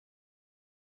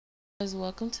Guys,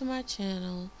 welcome to my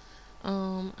channel.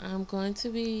 I'm going to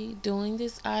be doing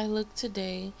this eye look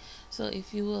today, so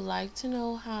if you would like to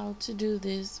know how to do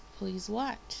this, please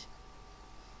watch.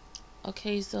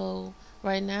 Okay, so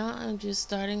right now I'm just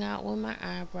starting out with my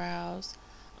eyebrows.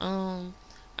 um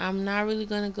I'm not really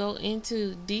going to go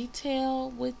into detail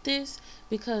with this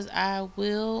because I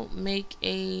will make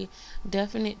a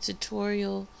definite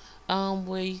tutorial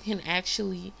where you can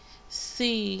actually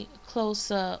see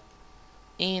close up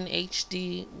in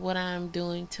HD what I'm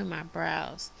doing to my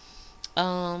brows.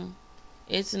 Um,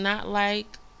 it's not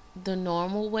like the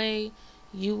normal way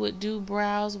you would do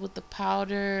brows with the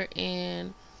powder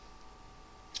and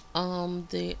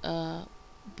the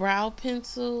brow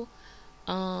pencil.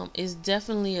 Is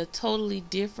definitely a totally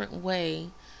different way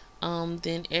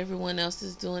than everyone else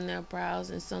is doing their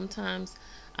brows, and sometimes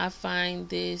I find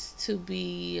this to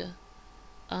be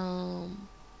um,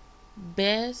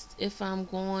 best if I'm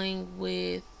going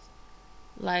with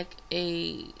like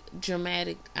a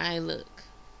dramatic eye look.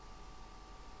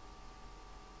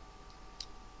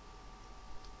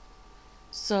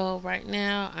 So right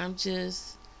now I'm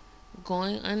just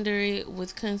going under it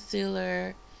with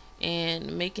concealer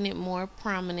and making it more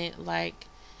prominent like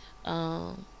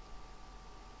um,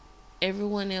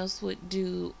 everyone else would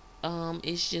do.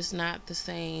 It's just not the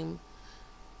same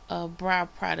brow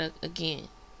product again.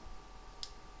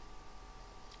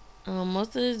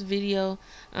 Most of this video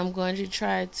I'm going to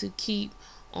try to keep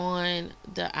on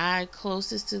the eye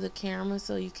closest to the camera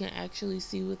so you can actually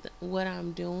see what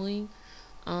I'm doing.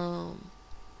 Um,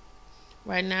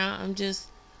 right now I'm just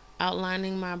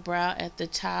outlining my brow at the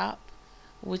top,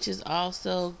 which is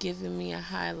also giving me a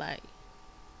highlight.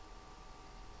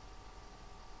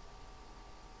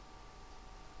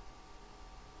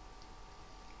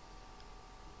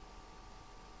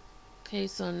 Okay,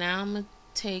 so now I'm going to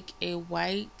take a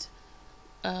white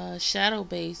shadow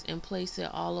base and place it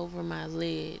all over my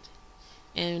lid.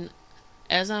 And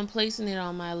as I'm placing it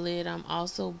on my lid, I'm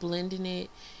also blending it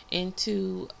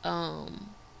into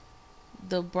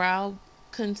the brow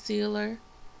concealer.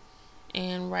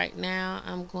 And right now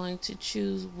I'm going to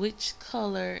choose which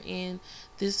color in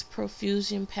this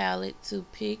Profusion palette to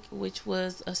pick, which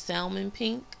was a salmon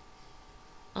pink.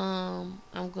 I'm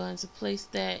going to place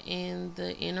that in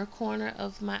the inner corner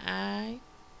of my eye,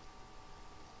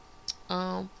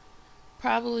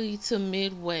 probably to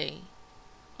midway.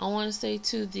 I want to say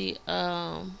to the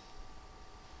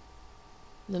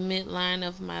midline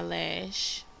of my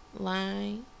lash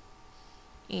line,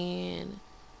 and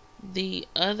the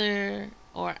other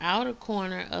or outer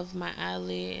corner of my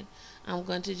eyelid I'm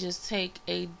going to just take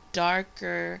a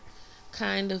darker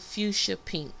kind of fuchsia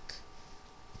pink.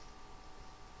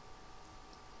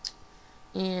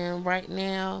 And right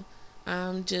now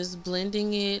I'm just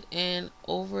blending it and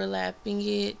overlapping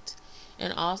it,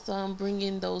 and also I'm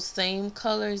bringing those same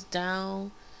colors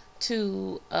down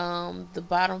to the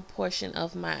bottom portion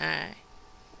of my eye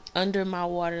under my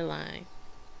waterline.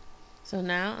 So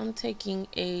now I'm taking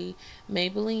a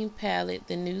Maybelline palette,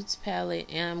 the Nudes palette,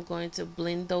 and I'm going to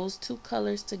blend those two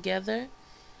colors together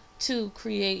to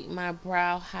create my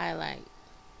brow highlight.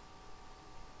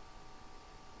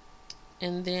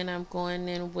 And then I'm going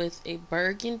in with a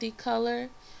burgundy color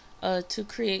to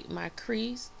create my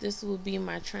crease. This will be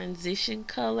my transition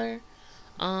color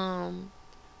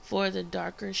for the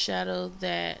darker shadow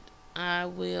that I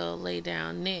will lay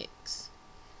down next.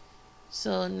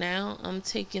 So now I'm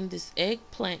taking this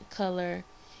eggplant color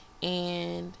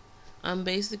and I'm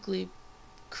basically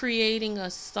creating a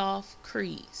soft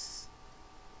crease.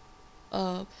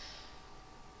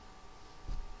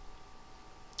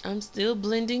 I'm still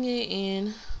blending it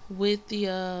in with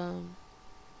the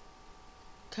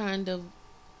kind of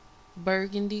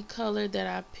burgundy color that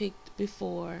I picked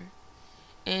before.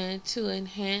 And to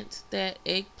enhance that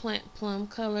eggplant plum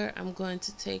color, I'm going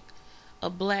to take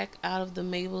a black out of the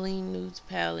Maybelline Nudes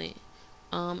palette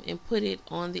and put it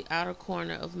on the outer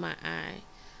corner of my eye.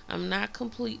 I'm not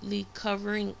completely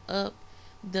covering up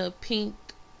the pink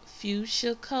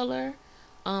fuchsia color.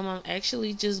 I'm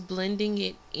actually just blending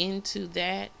it into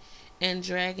that and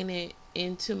dragging it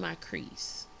into my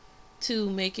crease to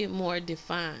make it more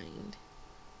defined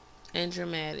and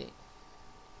dramatic.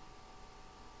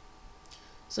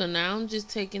 So now I'm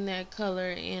just taking that color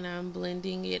and I'm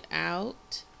blending it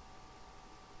out.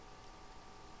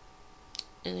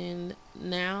 And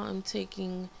now I'm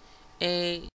taking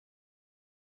a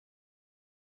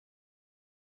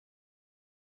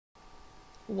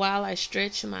while I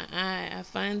stretch my eye, I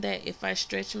find that if I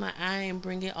stretch my eye and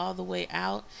bring it all the way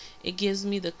out, it gives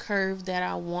me the curve that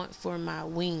I want for my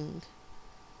wing.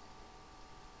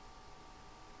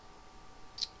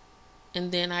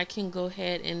 and then I can go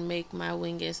ahead and make my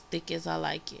wing as thick as I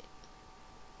like it.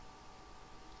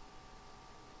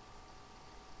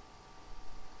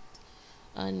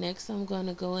 Next, I'm going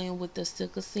to go in with the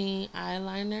Silkissime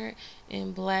eyeliner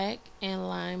in black and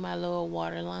line my lower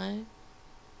waterline.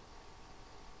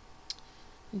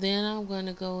 Then I'm going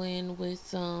to go in with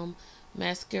some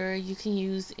mascara. You can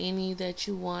use any that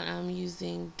you want. I'm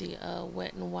using the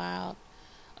Wet n Wild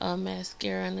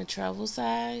mascara in the travel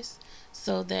size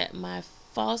so that my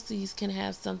falsies can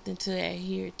have something to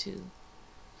adhere to.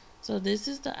 So this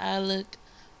is the eye look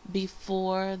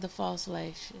before the false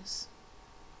lashes.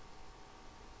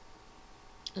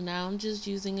 And now I'm just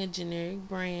using a generic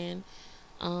brand.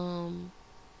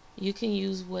 You can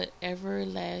use whatever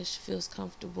lash feels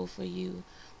comfortable for you.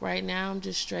 Right now I'm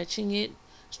just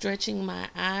stretching my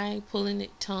eye, pulling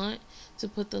it taut to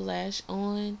put the lash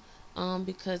on,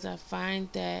 because I find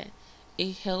that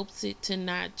it helps it to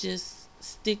not just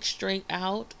stick straight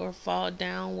out or fall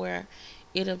down where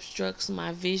it obstructs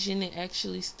my vision. It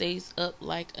actually stays up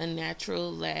like a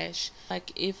natural lash.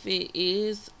 Like if it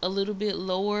is a little bit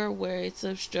lower where it's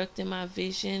obstructing my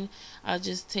vision, I'll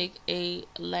just take a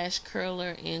lash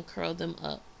curler and curl them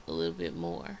up a little bit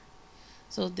more.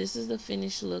 So this is the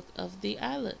finished look of the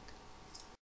eye look.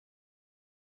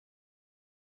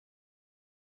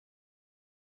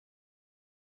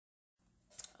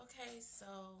 Okay, so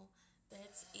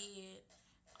that's it.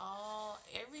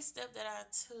 Every step that I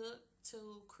took to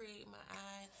create my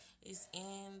eye is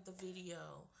in the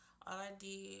video. All I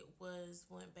did was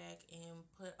went back and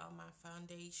put on my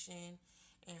foundation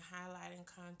and highlight and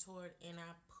contoured, and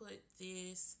I put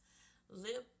this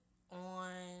lip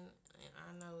on, and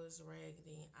I know it's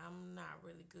raggedy. I'm not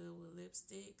really good with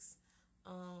lipsticks,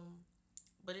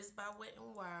 but it's by Wet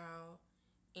n Wild,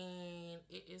 and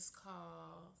it is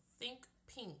called Think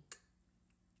Pink.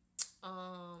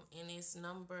 And it's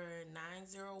number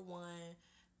 901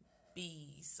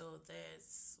 B. So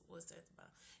that's, what's that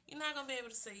about? You're not gonna be able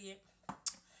to see it.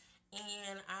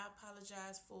 And I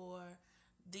apologize for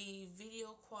the video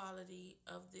quality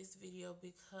of this video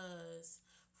because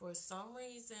for some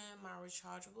reason my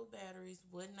rechargeable batteries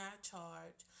would not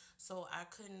charge, so I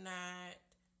could not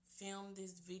film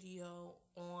this video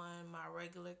on my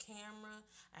regular camera.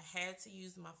 I had to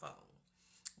use my phone.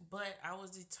 But I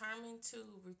was determined to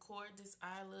record this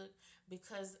eye look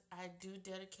because I do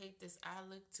dedicate this eye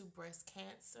look to breast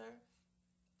cancer,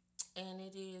 and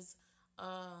it is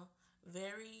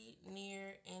very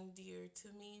near and dear to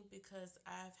me because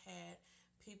I've had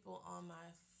people on my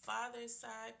father's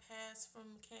side pass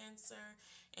from cancer,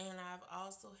 and I've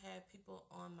also had people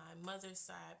on my mother's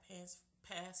side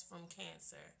pass from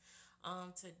cancer.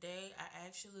 Today I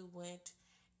actually went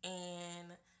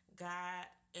and got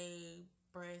a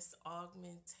breast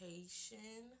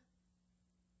augmentation.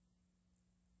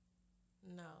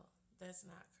 No, that's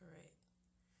not correct.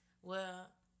 Well,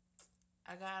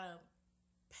 I got a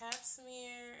pap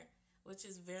smear, which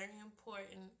is very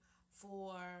important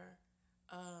for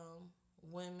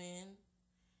women,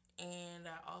 and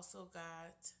I also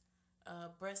got a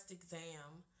breast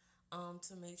exam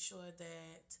to make sure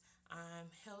that I'm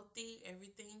healthy.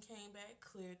 Everything came back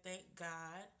clear, thank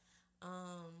God.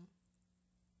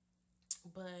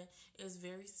 But it's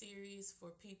very serious for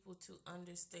people to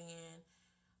understand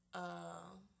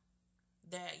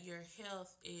that your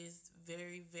health is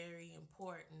very, very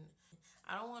important.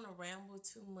 I don't want to ramble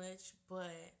too much,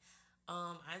 but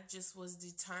I just was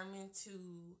determined to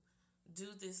do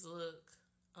this look,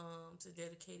 to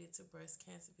dedicate it to breast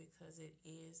cancer because it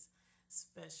is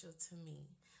special to me.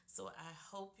 So I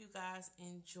hope you guys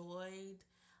enjoyed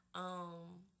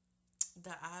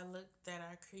the eye look that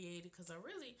I created, because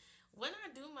when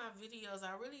I do my videos,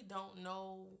 I really don't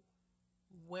know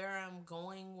where I'm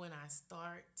going when I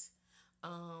start.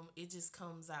 It just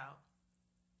comes out.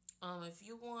 If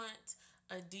you want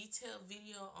a detailed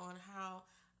video on how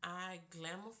I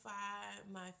glamify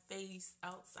my face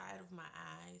outside of my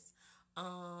eyes,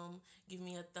 give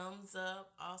me a thumbs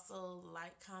up. Also,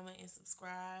 like, comment, and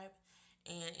subscribe.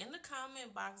 And in the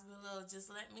comment box below, just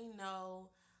let me know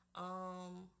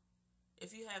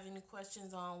if you have any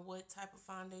questions on what type of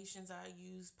foundations I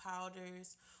use,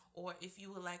 powders, or if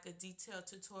you would like a detailed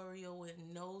tutorial with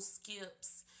no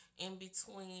skips in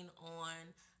between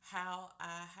on how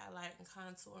I highlight and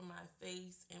contour my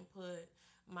face and put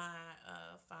my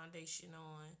foundation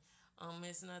on.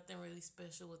 It's nothing really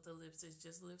special with the lips. It's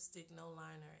just lipstick, no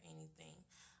liner or anything.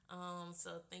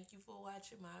 So thank you for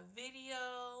watching my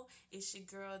video. It's your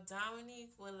girl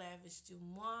Dominique with Lavish du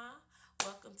Moi.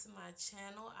 Welcome to my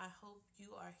channel. I hope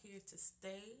you are here to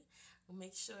stay.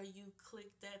 Make sure you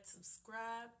click that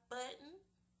subscribe button.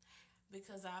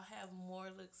 because I'll have more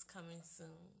looks coming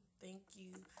soon. Thank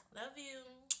you. Love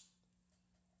you.